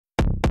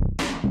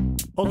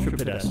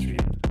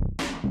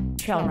UltraPedestrian,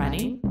 trail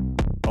running,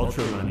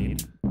 ultra running,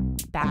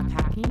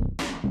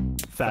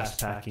 backpacking,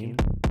 fast packing,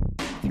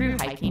 through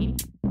hiking,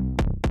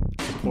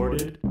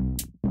 supported,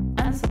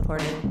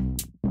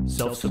 unsupported,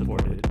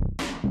 self-supported.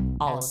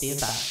 all of the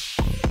above.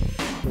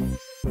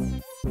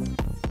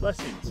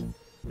 Blessings.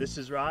 This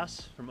is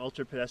Ross from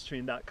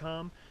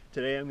UltraPedestrian.com.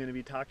 Today I'm going to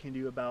be talking to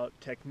you about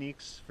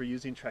techniques for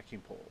using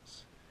trekking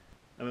poles.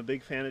 I'm a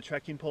big fan of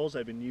trekking poles.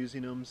 I've been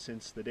using them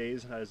since the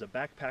days I was a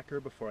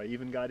backpacker before I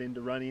even got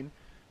into running.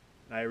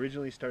 I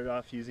originally started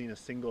off using a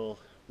single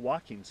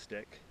walking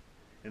stick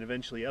and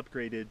eventually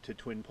upgraded to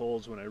twin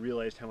poles when I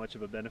realized how much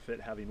of a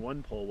benefit having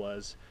one pole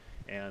was,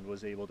 and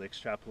was able to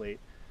extrapolate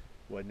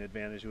what an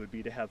advantage it would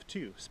be to have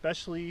two,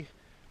 especially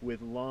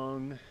with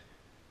long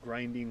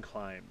grinding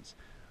climbs.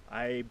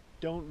 I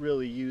don't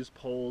really use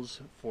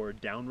poles for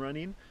down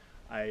running.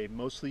 I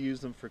mostly use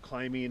them for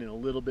climbing and a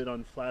little bit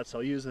on flats.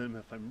 I'll use them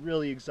if I'm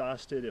really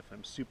exhausted, if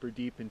I'm super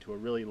deep into a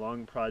really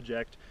long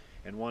project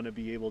and want to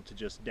be able to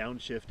just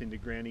downshift into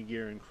granny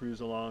gear and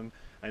cruise along.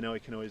 I know I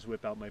can always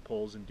whip out my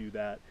poles and do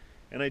that.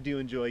 And I do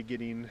enjoy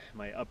getting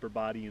my upper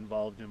body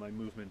involved in my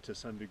movement to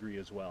some degree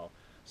as well.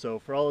 So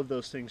for all of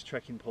those things,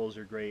 trekking poles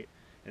are great.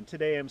 And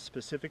today I'm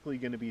specifically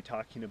going to be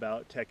talking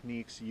about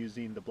techniques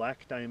using the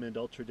Black Diamond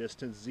Ultra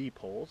Distance Z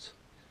poles.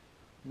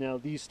 Now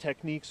these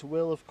techniques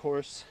will of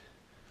course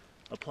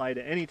apply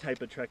to any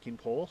type of trekking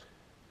pole,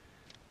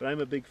 but I'm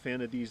a big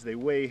fan of these. They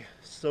weigh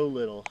so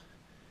little.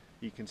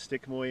 You can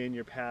stick them away in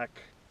your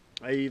pack.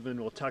 I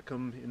even will tuck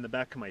them in the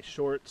back of my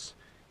shorts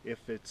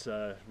if it's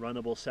a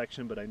runnable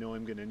section, but I know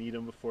I'm going to need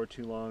them before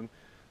too long.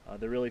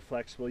 They're really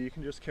flexible. You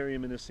can just carry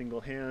them in a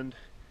single hand.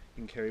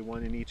 You can carry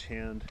one in each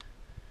hand.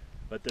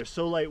 But they're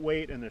so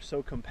lightweight and they're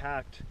so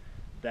compact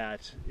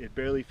that it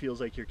barely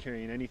feels like you're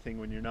carrying anything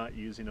when you're not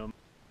using them.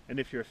 And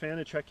if you're a fan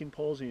of trekking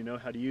poles and you know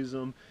how to use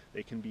them,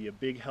 they can be a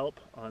big help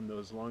on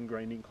those long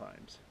grinding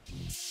climbs.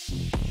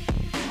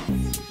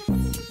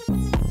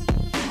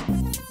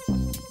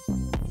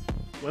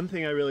 One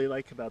thing I really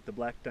like about the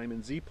Black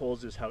Diamond Z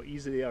poles is how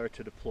easy they are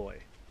to deploy.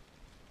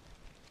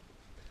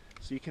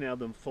 So you can have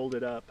them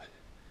folded up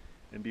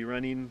and be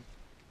running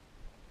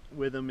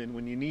with them, and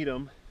when you need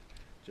them,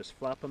 just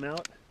flop them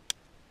out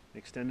and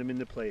extend them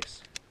into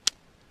place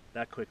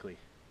that quickly.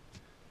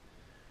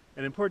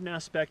 An important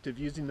aspect of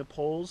using the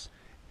poles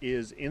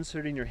is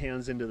inserting your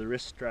hands into the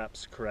wrist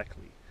straps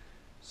correctly.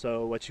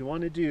 So what you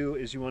want to do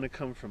is you want to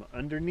come from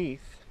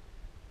underneath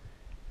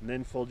and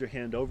then fold your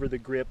hand over the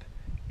grip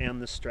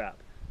and the strap.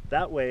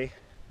 That way,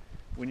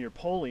 when you're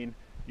poling,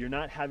 you're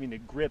not having to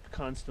grip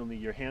constantly.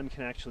 Your hand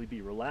can actually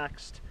be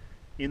relaxed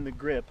in the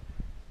grip,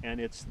 and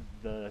it's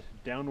the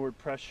downward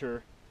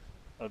pressure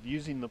of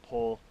using the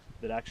pole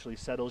that actually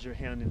settles your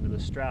hand into the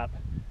strap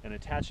and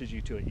attaches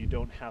you to it. You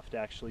don't have to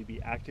actually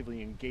be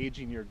actively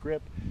engaging your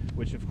grip,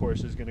 which of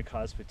course is going to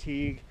cause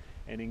fatigue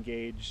and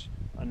engage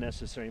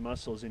unnecessary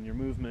muscles in your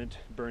movement,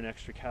 burn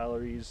extra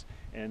calories,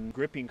 and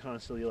gripping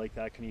constantly like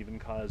that can even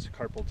cause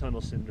carpal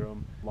tunnel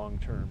syndrome long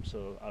term.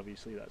 So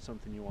obviously that's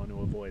something you want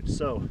to avoid.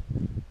 So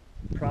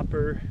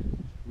proper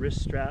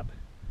wrist strap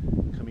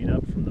coming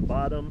up from the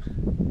bottom,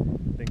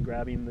 then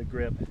grabbing the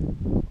grip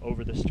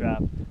over the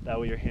strap. That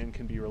way your hand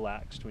can be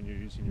relaxed when you're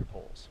using your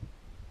poles.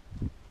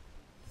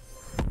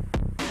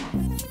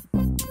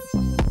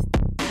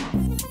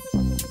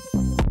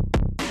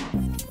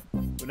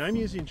 When I'm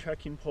using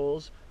trekking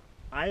poles,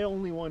 I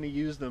only want to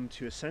use them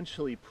to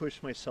essentially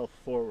push myself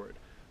forward.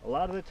 A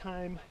lot of the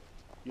time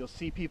you'll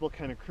see people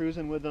kind of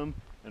cruising with them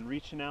and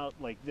reaching out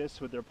like this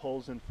with their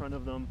poles in front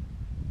of them,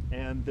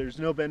 and there's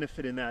no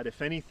benefit in that.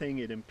 If anything,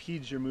 it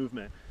impedes your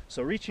movement.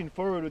 So reaching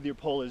forward with your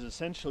pole is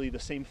essentially the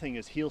same thing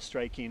as heel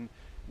striking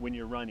when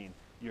you're running.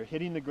 You're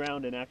hitting the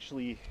ground and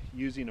actually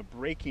using a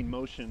braking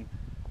motion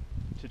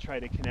to try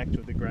to connect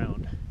with the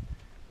ground.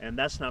 And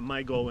that's not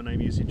my goal when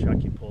I'm using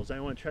trekking poles. I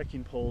want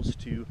trekking poles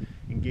to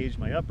engage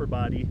my upper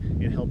body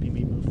in helping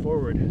me move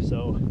forward.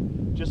 So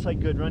just like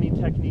good running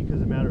technique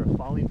is a matter of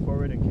falling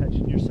forward and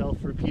catching yourself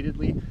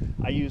repeatedly,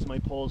 I use my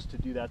poles to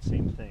do that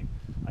same thing.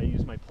 I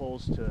use my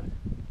poles to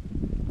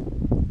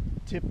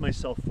tip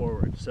myself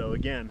forward. So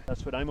again,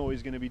 that's what I'm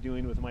always going to be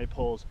doing with my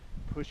poles,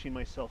 pushing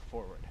myself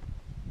forward.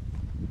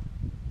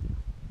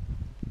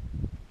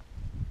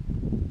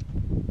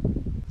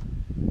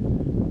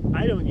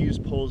 I don't use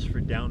poles for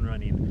down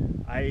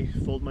running. I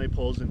fold my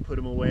poles and put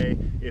them away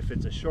if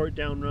it's a short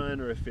down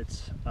run, or if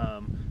it's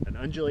an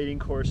undulating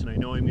course and I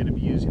know I'm going to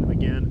be using them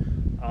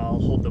again. I'll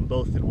hold them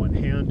both in one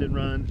hand and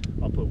run.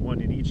 I'll put one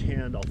in each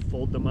hand. I'll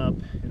fold them up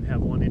and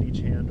have one in each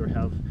hand, or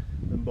have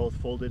them both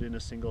folded in a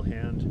single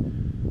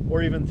hand,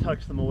 or even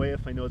tuck them away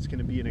if I know it's going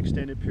to be an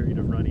extended period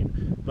of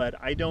running. But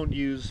I don't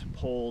use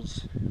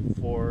poles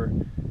for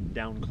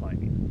down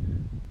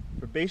climbing.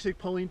 For basic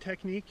poling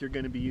technique, you're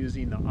going to be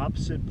using the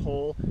opposite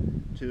pole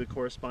to the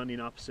corresponding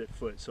opposite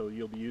foot. So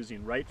you'll be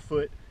using right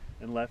foot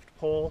and left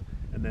pole,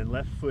 and then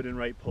left foot and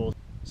right pole.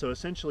 So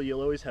essentially you'll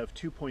always have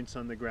 2 points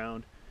on the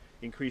ground,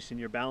 increasing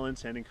your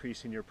balance and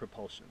increasing your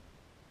propulsion.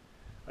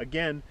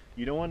 Again,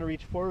 you don't want to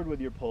reach forward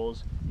with your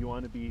poles. You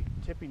want to be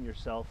tipping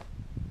yourself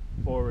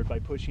forward by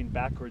pushing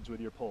backwards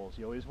with your poles.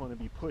 You always want to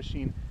be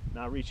pushing,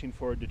 not reaching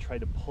forward to try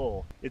to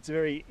pull. It's a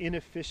very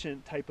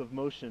inefficient type of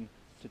motion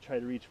to try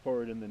to reach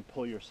forward and then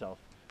pull yourself.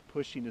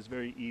 Pushing is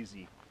very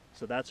easy.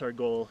 So that's our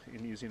goal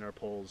in using our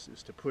poles,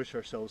 is to push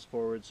ourselves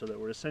forward so that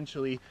we're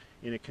essentially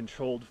in a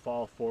controlled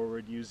fall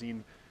forward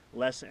using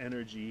less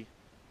energy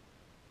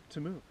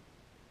to move.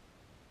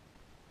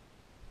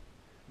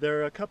 There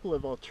are a couple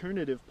of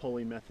alternative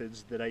poling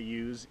methods that I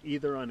use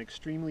either on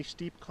extremely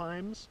steep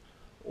climbs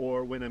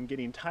or when I'm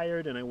getting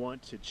tired and I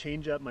want to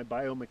change up my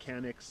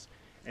biomechanics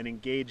and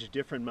engage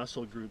different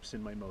muscle groups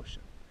in my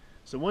motion.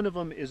 So one of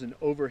them is an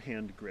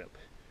overhand grip,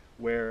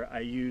 where I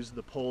use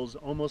the poles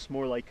almost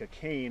more like a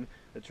cane,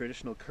 a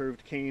traditional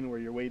curved cane where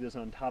your weight is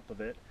on top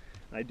of it.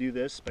 I do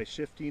this by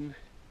shifting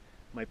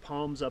my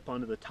palms up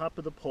onto the top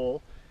of the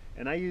pole,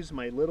 and I use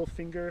my little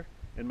finger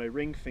and my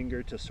ring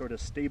finger to sort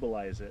of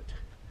stabilize it.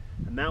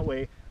 And that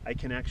way I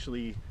can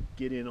actually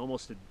get in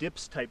almost a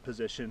dips type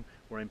position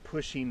where I'm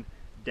pushing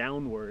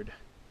downward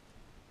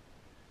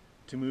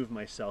to move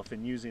myself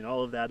and using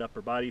all of that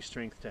upper body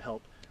strength to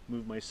help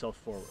move myself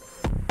forward.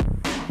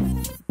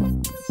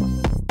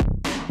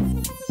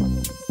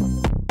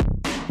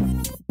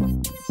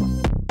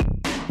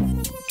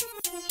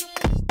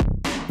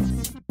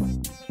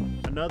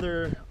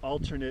 Another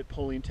alternate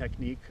poling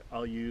technique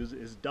I'll use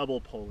is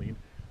double poling,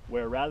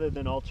 where rather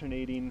than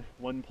alternating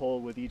one pole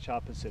with each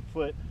opposite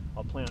foot,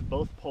 I'll plant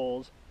both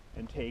poles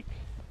and take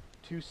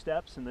 2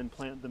 steps and then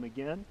plant them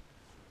again.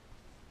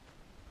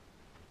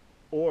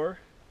 Or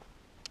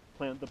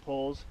plant the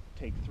poles,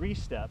 take 3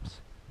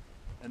 steps,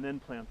 and then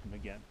plant them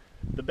again.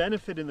 The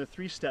benefit in the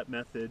 3-step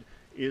method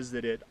is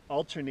that it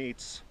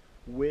alternates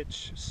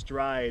which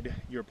stride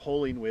you're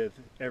poling with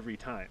every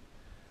time.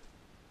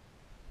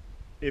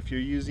 If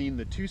you're using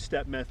the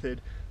 2-step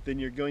method, then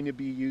you're going to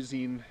be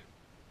using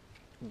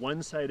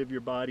one side of your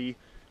body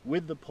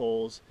with the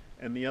poles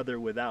and the other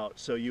without.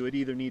 So you would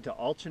either need to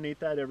alternate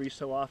that every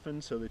so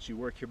often so that you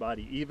work your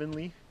body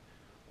evenly,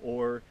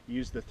 or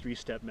use the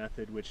 3-step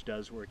method, which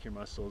does work your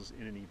muscles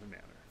in an even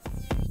manner.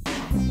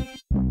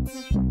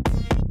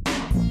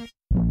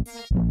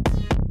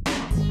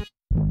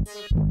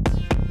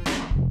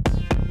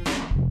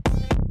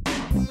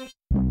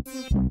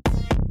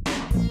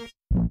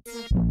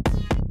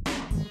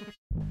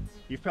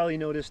 You've probably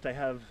noticed I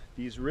have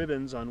these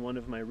ribbons on one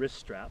of my wrist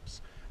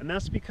straps, and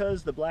that's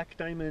because the Black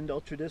Diamond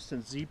Ultra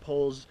Distance Z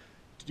poles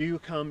do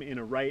come in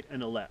a right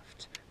and a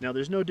left. Now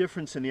there's no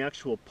difference in the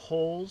actual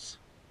poles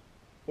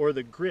or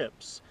the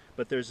grips,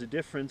 but there's a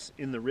difference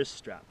in the wrist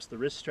straps. The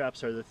wrist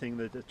straps are the thing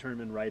that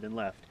determine right and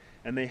left,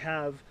 and they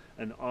have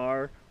an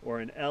R or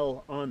an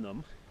L on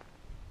them.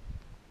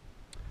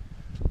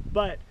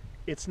 But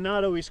it's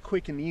not always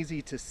quick and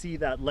easy to see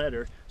that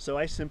letter, so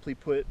I simply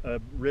put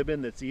a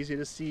ribbon that's easy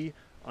to see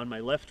on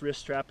my left wrist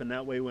strap, and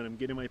that way when I'm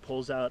getting my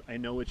poles out, I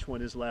know which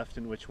one is left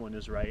and which one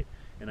is right,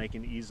 and I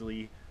can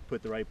easily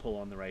put the right pole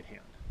on the right hand.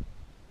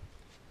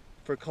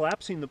 For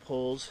collapsing the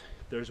poles,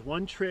 there's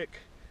one trick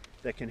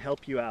that can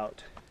help you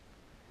out.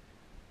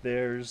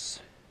 There's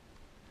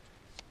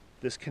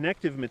this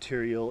connective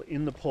material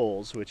in the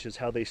poles, which is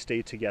how they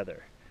stay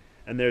together.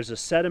 And there's a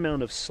set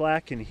amount of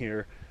slack in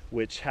here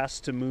which has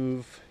to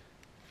move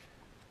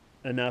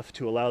enough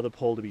to allow the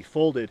pole to be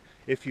folded.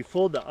 If you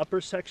fold the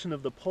upper section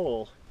of the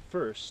pole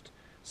first,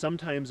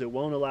 sometimes it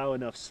won't allow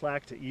enough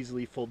slack to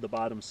easily fold the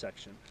bottom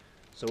section.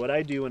 So what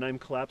I do when I'm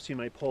collapsing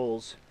my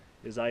poles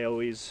is I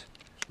always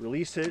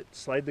release it,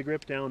 slide the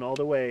grip down all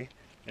the way,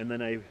 and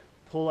then I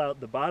pull out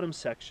the bottom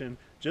section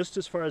just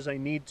as far as I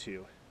need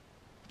to,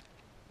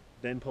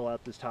 then pull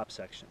out this top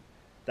section.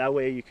 That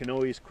way you can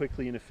always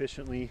quickly and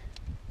efficiently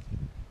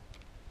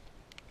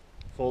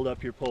fold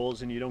up your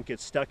poles, and you don't get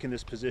stuck in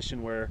this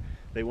position where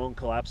they won't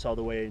collapse all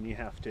the way and you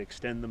have to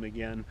extend them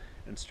again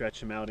and stretch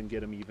them out and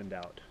get them evened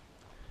out.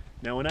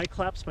 Now when I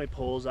collapse my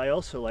poles, I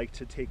also like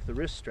to take the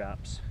wrist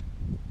straps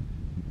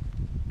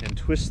and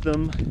twist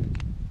them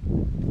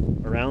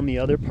around the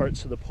other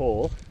parts of the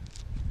pole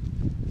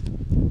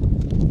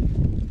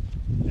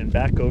and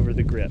back over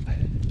the grip.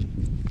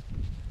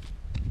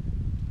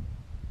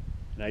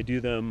 And I do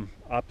them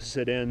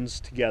opposite ends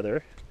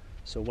together,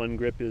 so one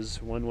grip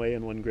is one way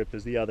and one grip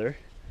is the other.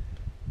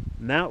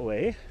 And that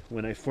way,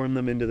 when I form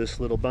them into this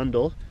little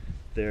bundle,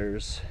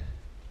 there's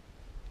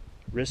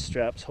wrist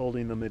straps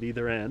holding them at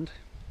either end.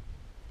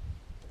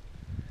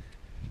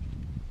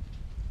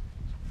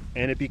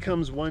 And it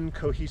becomes one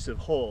cohesive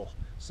whole.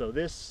 So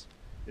this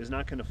is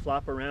not going to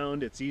flop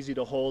around. It's easy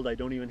to hold. I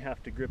don't even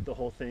have to grip the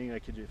whole thing. I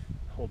could just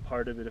hold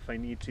part of it if I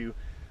need to.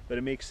 But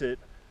it makes it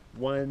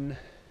one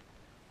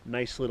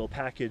nice little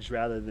package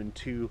rather than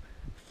 2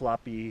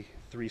 floppy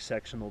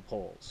 3-sectional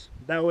poles.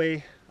 That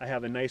way I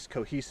have a nice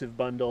cohesive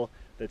bundle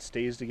that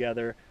stays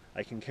together.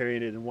 I can carry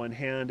it in one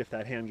hand. If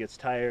that hand gets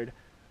tired,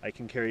 I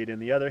can carry it in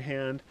the other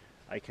hand.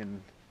 I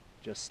can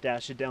just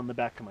stash it down the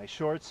back of my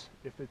shorts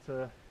if it's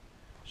a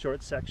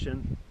short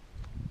section.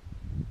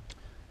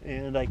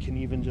 And I can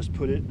even just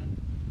put it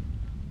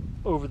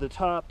over the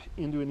top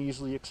into an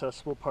easily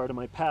accessible part of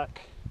my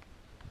pack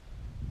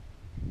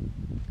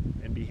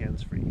and be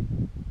hands-free.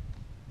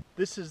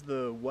 This is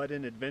the What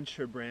an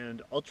Adventure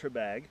brand Ultra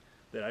Bag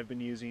that I've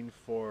been using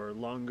for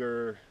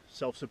longer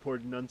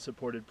self-supported and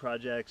unsupported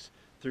projects,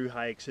 through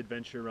hikes,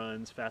 adventure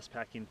runs, fast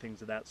packing,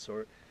 things of that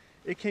sort.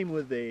 It came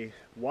with a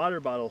water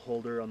bottle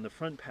holder on the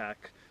front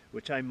pack,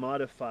 which I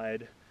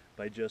modified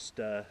by just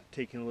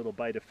taking a little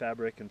bite of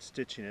fabric and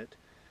stitching it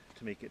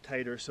to make it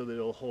tighter so that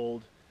it'll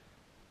hold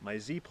my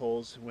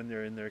Z-poles when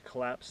they're in their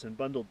collapsed and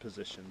bundled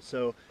position.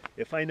 So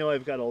if I know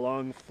I've got a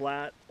long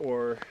flat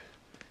or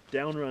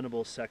down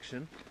runnable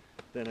section,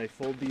 then I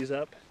fold these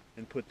up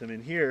and put them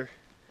in here,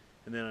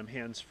 and then I'm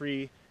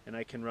hands-free and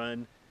I can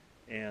run,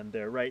 and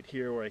they're right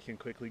here where I can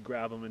quickly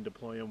grab them and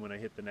deploy them when I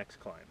hit the next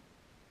climb.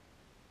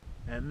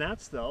 And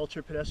that's the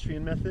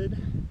UltraPedestrian method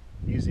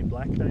using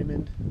Black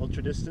Diamond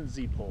ultra-distance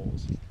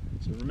Z-poles.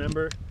 So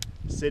remember,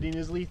 sitting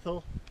is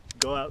lethal.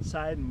 Go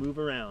outside and move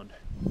around.